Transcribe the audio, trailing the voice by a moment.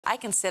I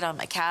can sit on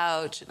my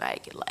couch and I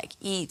can like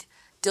eat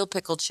dill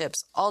pickle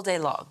chips all day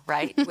long,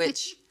 right?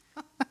 Which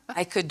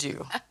I could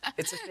do.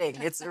 It's a thing.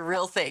 It's a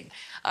real thing.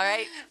 All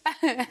right.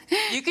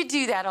 You could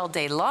do that all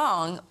day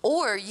long,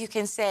 or you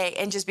can say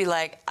and just be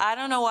like, I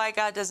don't know why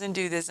God doesn't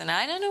do this, and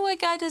I don't know why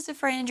God does it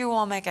for Andrew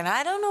Womack, and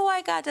I don't know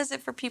why God does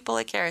it for people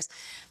at Charis.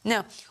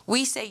 No,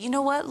 we say, you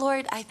know what,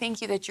 Lord, I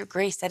thank you that your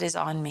grace that is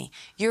on me,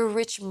 your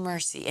rich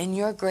mercy and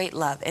your great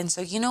love. And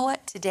so you know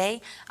what,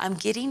 today I'm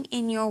getting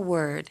in your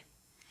word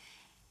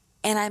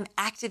and I'm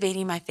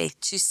activating my faith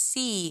to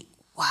see,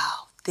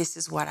 wow, this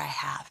is what I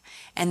have.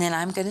 And then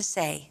I'm going to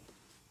say,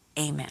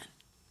 amen.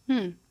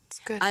 It's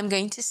good. I'm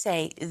going to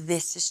say,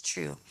 this is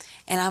true.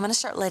 And I'm going to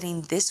start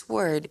letting this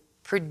word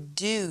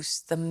produce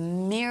the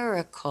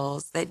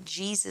miracles that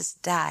Jesus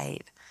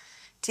died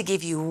to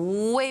give you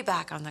way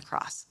back on the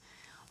cross.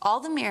 All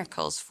the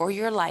miracles for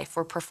your life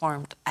were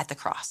performed at the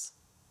cross.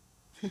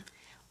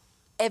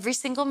 Every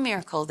single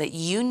miracle that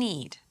you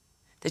need,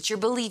 that you're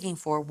believing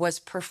for, was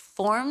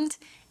performed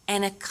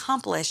and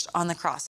accomplished on the cross.